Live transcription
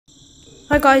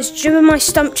Hi guys, do you remember my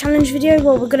stump challenge video?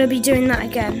 Well, we're going to be doing that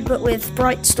again, but with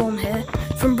Brightstorm here,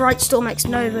 from Brightstorm X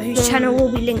Nova, whose channel will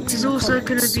be linked in the comments. It's also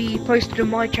going to be posted on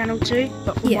my channel too,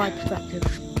 but from my perspective.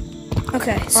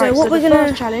 Okay, so right, what we're going to...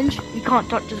 first challenge, you can't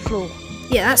touch the floor.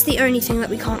 Yeah, that's the only thing that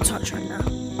we can't touch right now,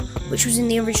 which was in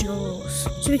the original rules.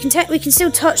 So we can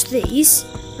still touch these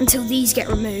until these get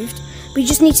removed. We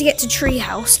just need to get to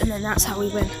Treehouse, and then that's how we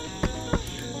win.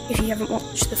 If you haven't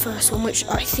watched the first one, which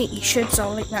I think you should, so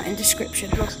I'll link that in description.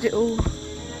 Lost it all.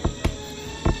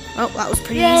 Oh, that was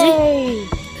pretty easy.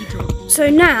 So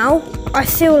now, I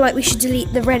feel like we should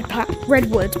delete the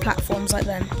redwood platforms like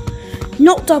them.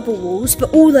 Not double walls,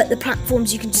 but all the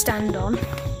platforms you can stand on.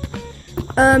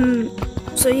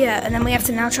 So yeah, and then we have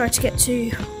to now try to get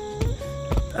to,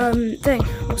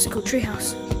 what's it called,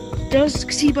 Treehouse. Does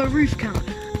gazebo roof count?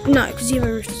 No, gazebo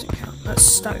roof doesn't count, that's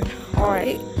stone.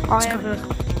 Alright, I have a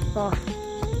path.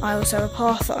 I also have a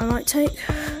path that I might take.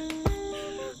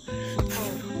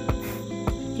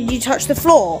 Did you touch the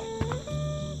floor?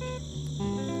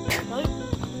 No.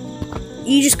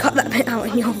 You just cut that bit out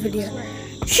in your video.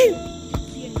 Shoot!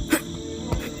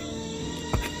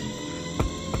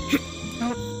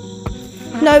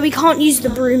 No, we can't use the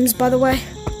brooms, by the way.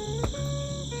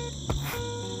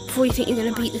 Before you think you're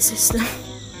going to beat the system.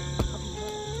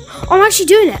 I'm actually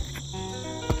doing it.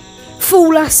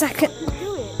 Full last second.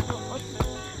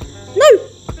 No!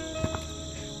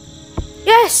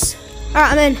 Yes!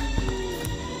 Alright, I'm in.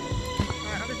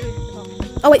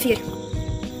 I'll wait for you.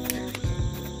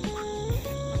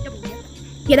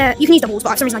 Yeah, there. You can use doubles,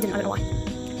 but for some reason I didn't. I don't know why.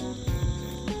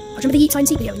 I remember the Eat, Sign,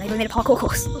 Seek video when they made a parkour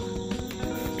course.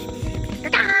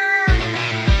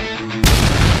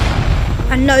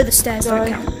 I know the stairs don't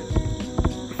count.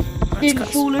 Didn't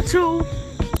fall at all.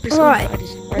 Alright,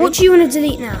 what do you want to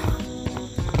delete now?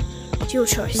 It's your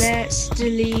choice. Let's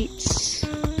delete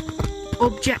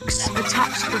objects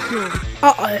attached to the floor.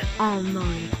 Uh-oh. Oh no.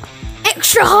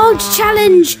 Extra hard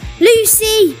challenge!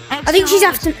 Lucy! I think she's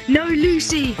after... No,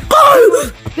 Lucy!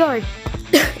 Go! Go!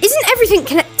 Isn't everything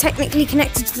technically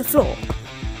connected to the floor?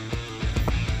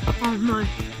 Oh no.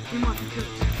 We might be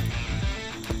cooked.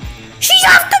 She's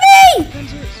after me!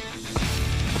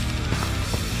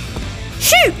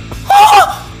 Shoot!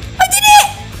 Oh! I did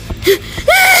it!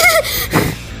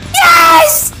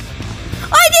 Yes!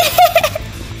 I did it!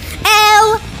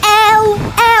 L. Oh!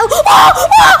 Ah!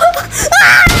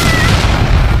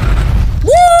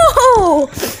 Whoa!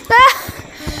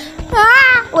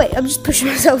 Wait, I'm just pushing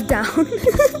myself down.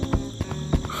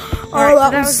 Right, so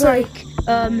that was like,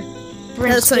 for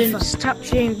instance,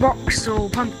 touching rocks or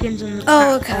pumpkins on the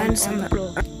okay, I understand that.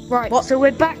 Floor. Right, so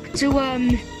we're back to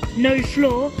no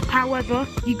floor. However,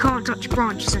 you can't touch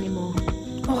branches anymore.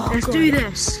 Oh, Let's do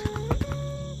this.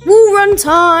 Wall run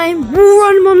time. Wall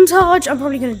run montage. I'm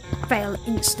probably going to fail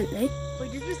instantly.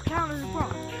 Wait, does this count as a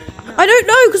branch? No. I don't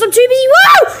know because I'm too busy.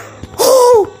 Whoa!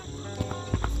 Oh!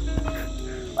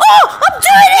 Oh! I'm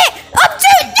doing it! I'm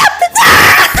doing it!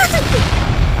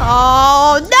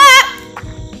 Oh no!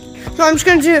 So I'm just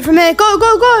going to do it from here. Go,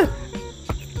 go, go!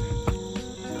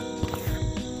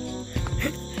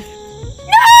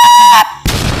 No!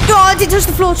 Oh, I did touch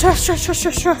the floor. Trust.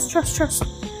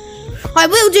 I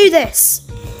will do this.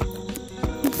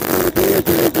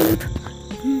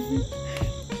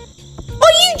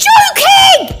 Are you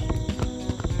joking?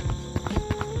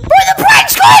 Bro, the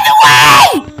prank's going away!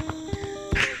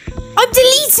 I'm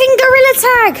deleting Gorilla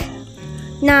Tag.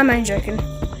 Nah, I'm only joking.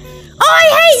 Oh, I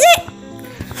hate it!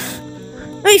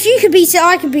 Well, if you can beat it,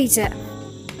 I can beat it.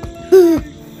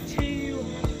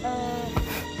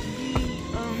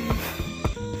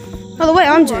 Oh, the way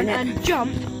I'm doing it. And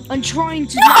jump and trying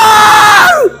to...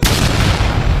 No!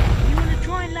 You want to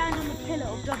try and land on the pillar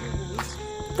of double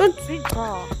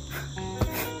walls.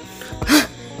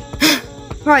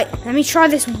 Right, let me try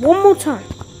this one more time.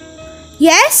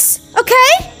 Yes?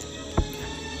 Okay.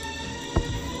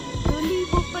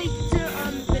 Leap of faith to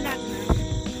the ladder.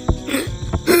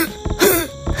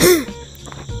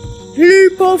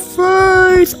 Leap of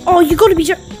faith. Oh, you gotta be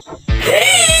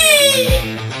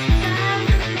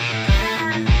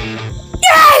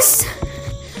Yes!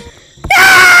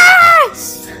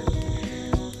 Yes!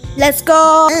 Let's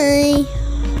go.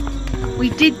 We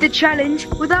did the challenge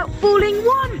without falling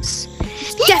once.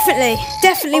 Definitely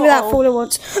without falling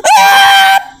once.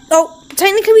 Oh,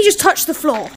 technically we just touched the floor.